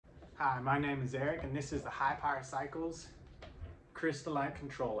Hi, my name is Eric, and this is the High Power Cycles Crystalite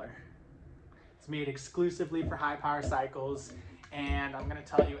controller. It's made exclusively for high power cycles, and I'm going to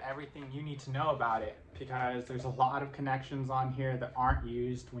tell you everything you need to know about it because there's a lot of connections on here that aren't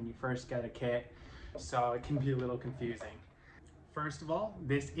used when you first get a kit, so it can be a little confusing. First of all,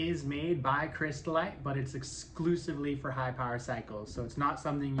 this is made by Crystalite, but it's exclusively for high power cycles, so it's not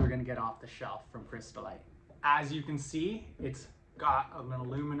something you're going to get off the shelf from Crystalite. As you can see, it's got an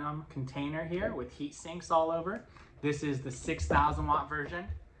aluminum container here with heat sinks all over. This is the 6,000 watt version.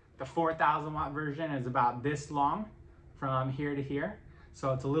 The 4,000 watt version is about this long from here to here.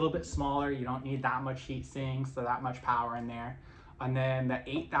 So it's a little bit smaller. You don't need that much heat sinks or that much power in there. And then the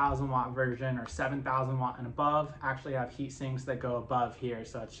 8,000 watt version or 7,000 watt and above actually have heat sinks that go above here.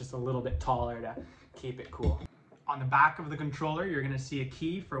 So it's just a little bit taller to keep it cool. On the back of the controller, you're gonna see a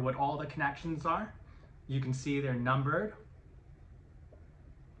key for what all the connections are. You can see they're numbered,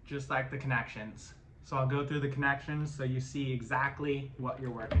 just like the connections. So I'll go through the connections so you see exactly what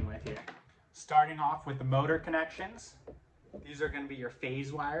you're working with here. Starting off with the motor connections. These are going to be your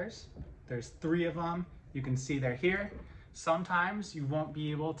phase wires. There's 3 of them. You can see they're here. Sometimes you won't be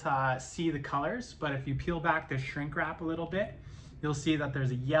able to see the colors, but if you peel back the shrink wrap a little bit, you'll see that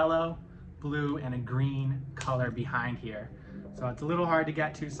there's a yellow, blue, and a green color behind here. So it's a little hard to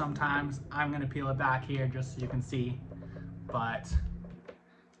get to sometimes. I'm going to peel it back here just so you can see, but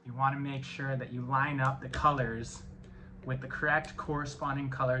you want to make sure that you line up the colors with the correct corresponding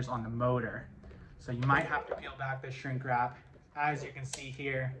colors on the motor. So you might have to peel back the shrink wrap. As you can see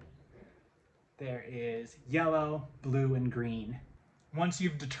here, there is yellow, blue, and green. Once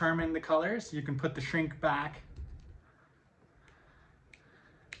you've determined the colors, you can put the shrink back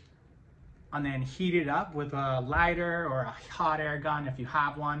and then heat it up with a lighter or a hot air gun if you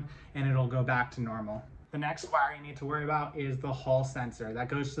have one, and it'll go back to normal. The next wire you need to worry about is the Hall sensor. That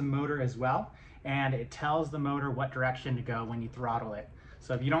goes to the motor as well, and it tells the motor what direction to go when you throttle it.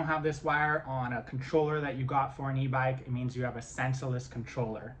 So if you don't have this wire on a controller that you got for an e-bike, it means you have a sensorless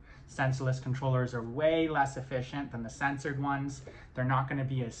controller. Sensorless controllers are way less efficient than the sensored ones. They're not going to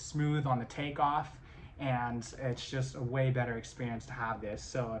be as smooth on the takeoff, and it's just a way better experience to have this.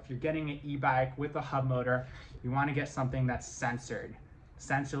 So if you're getting an e-bike with a hub motor, you want to get something that's sensored.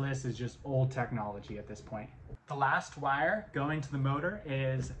 Sensorless is just old technology at this point. The last wire going to the motor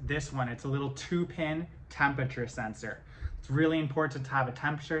is this one. It's a little 2-pin temperature sensor. It's really important to have a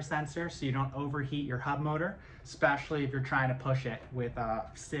temperature sensor so you don't overheat your hub motor, especially if you're trying to push it with a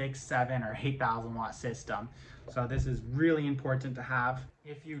 6, 7, or 8,000 watt system. So this is really important to have.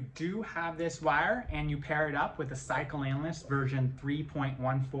 If you do have this wire and you pair it up with a Cycle Analyst version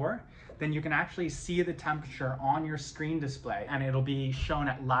 3.14, then you can actually see the temperature on your screen display, and it'll be shown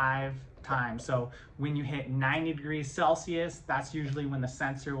at live time. So when you hit 90 degrees Celsius, that's usually when the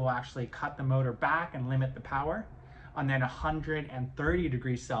sensor will actually cut the motor back and limit the power. And then 130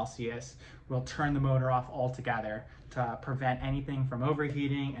 degrees Celsius will turn the motor off altogether to prevent anything from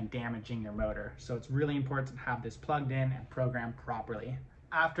overheating and damaging your motor. So it's really important to have this plugged in and programmed properly.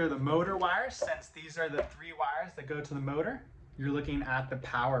 After the motor wires, since these are the 3 wires that go to the motor, you're looking at the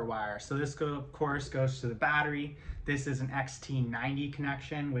power wire. So this of course goes to the battery. This is an XT90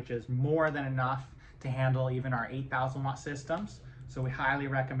 connection, which is more than enough to handle even our 8,000 watt systems. So we highly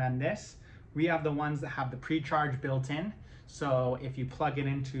recommend this. We have the ones that have the pre-charge built in. So if you plug it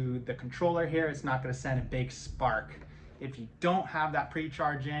into the controller here, it's not going to send a big spark. If you don't have that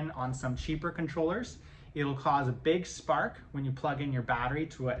pre-charge in on some cheaper controllers, it'll cause a big spark when you plug in your battery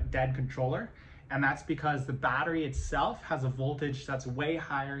to a dead controller. And that's because the battery itself has a voltage that's way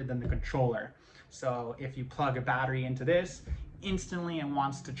higher than the controller. So if you plug a battery into this, instantly it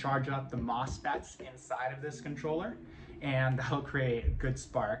wants to charge up the MOSFETs inside of this controller, and that'll create a good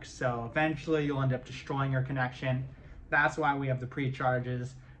spark. So eventually you'll end up destroying your connection. That's why we have the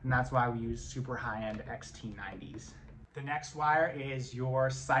pre-charges, and that's why we use super high-end XT90s. The next wire is your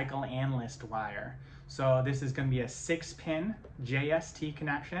Cycle Analyst wire. So this is going to be a 6-pin JST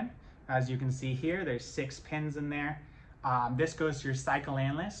connection. As you can see here, there's 6 pins in there. This goes to your Cycle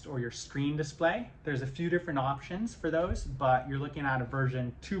Analyst or your screen display. There's a few different options for those, but you're looking at a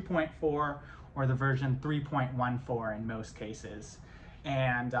version 2.4 or the version 3.14 in most cases.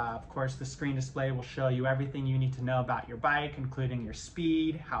 And of course, the screen display will show you everything you need to know about your bike, including your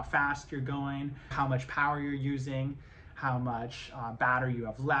speed, how fast you're going, how much power you're using, how much battery you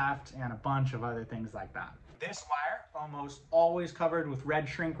have left, and a bunch of other things like that. This wire, almost always covered with red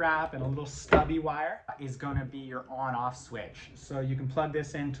shrink wrap and a little stubby wire, is going to be your on-off switch. So you can plug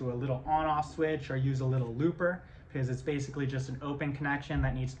this into a little on-off switch or use a little looper because it's basically just an open connection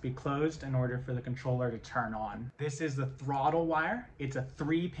that needs to be closed in order for the controller to turn on. This is the throttle wire. It's a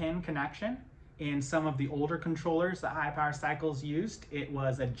 3-pin connection. In some of the older controllers that High Power Cycles used, it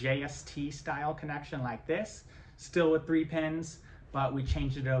was a JST style connection like this, still with 3 pins, but we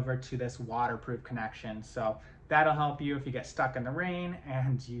changed it over to this waterproof connection. So that'll help you if you get stuck in the rain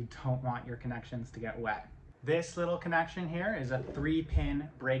and you don't want your connections to get wet. This little connection here is a 3-pin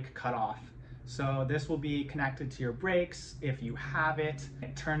brake cutoff. So this will be connected to your brakes. If you have it,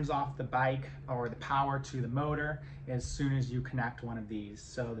 it turns off the bike or the power to the motor as soon as you connect one of these.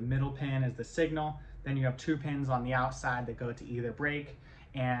 So the middle pin is the signal. Then you have 2 pins on the outside that go to either brake.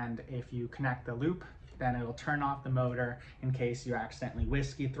 And if you connect the loop, then it'll turn off the motor in case you accidentally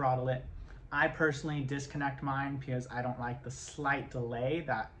whiskey throttle it. I personally disconnect mine because I don't like the slight delay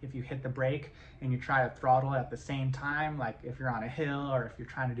that if you hit the brake and you try to throttle at the same time, like if you're on a hill or if you're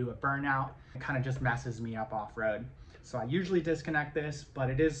trying to do a burnout, it kind of just messes me up off-road. So I usually disconnect this, but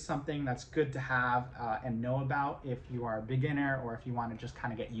it is something that's good to have and know about if you are a beginner or if you want to just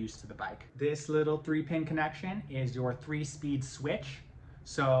kind of get used to the bike. This little 3-pin connection is your 3-speed switch.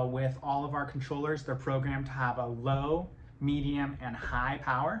 So with all of our controllers, they're programmed to have a low, medium, and high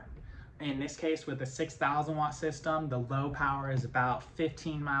power. In this case, with the 6,000 watt system, the low power is about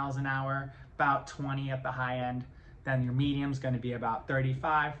 15 miles an hour, about 20 at the high end. Then your medium is going to be about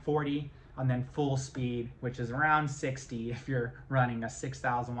 35, 40, and then full speed, which is around 60 if you're running a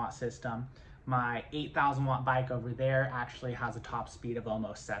 6,000 watt system. My 8,000 watt bike over there actually has a top speed of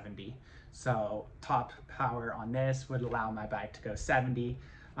almost 70. So top power on this would allow my bike to go 70.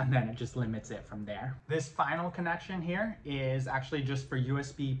 And then it just limits it from there. This final connection here is actually just for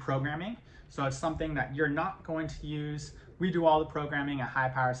USB programming. So it's something that you're not going to use. We do all the programming at High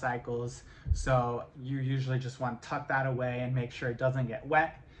Power Cycles. So you usually just want to tuck that away and make sure it doesn't get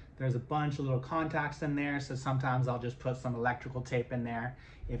wet. There's a bunch of little contacts in there. So sometimes I'll just put some electrical tape in there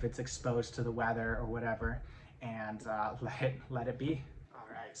if it's exposed to the weather or whatever, and let it be.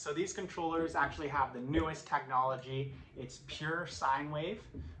 So these controllers actually have the newest technology. It's pure sine wave,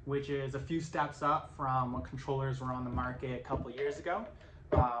 which is a few steps up from what controllers were on the market a couple years ago.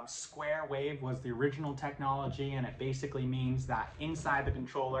 Square wave was the original technology, and it basically means that inside the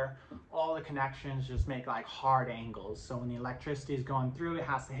controller, all the connections just make like hard angles. So when the electricity is going through, it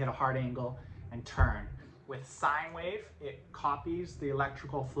has to hit a hard angle and turn. With sine wave, it copies the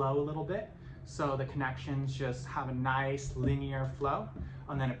electrical flow a little bit. So the connections just have a nice linear flow.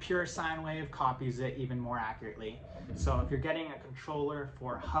 And then a pure sine wave copies it even more accurately. So if you're getting a controller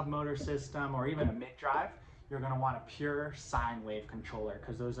for a hub motor system or even a mid-drive, you're going to want a pure sine wave controller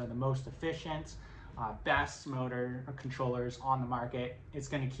because those are the most efficient, best motor controllers on the market. It's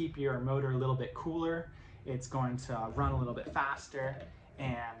going to keep your motor a little bit cooler. It's going to run a little bit faster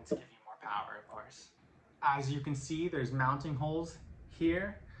and give you more power, of course. As you can see, there's mounting holes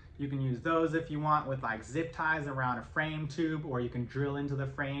here. You can use those if you want with like zip ties around a frame tube, or you can drill into the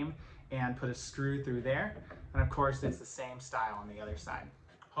frame and put a screw through there. And of course, it's the same style on the other side.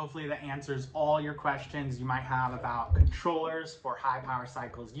 Hopefully that answers all your questions you might have about controllers for High Power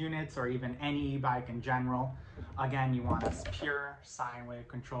Cycles units or even any e-bike in general. Again, you want a pure sine wave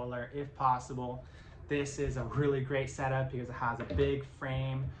controller if possible. This is a really great setup because it has a big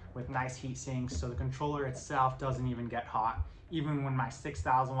frame with nice heat sinks, so the controller itself doesn't even get hot. Even when my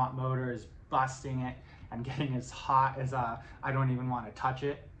 6,000 watt motor is busting it and getting as hot as I don't even want to touch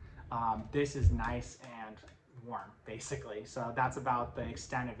it, this is nice and warm, basically. So that's about the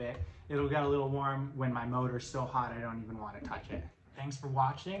extent of it. It'll get a little warm when my motor's so hot I don't even want to touch it. Thanks for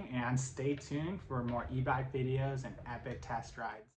watching, and stay tuned for more e-bike videos and epic test rides.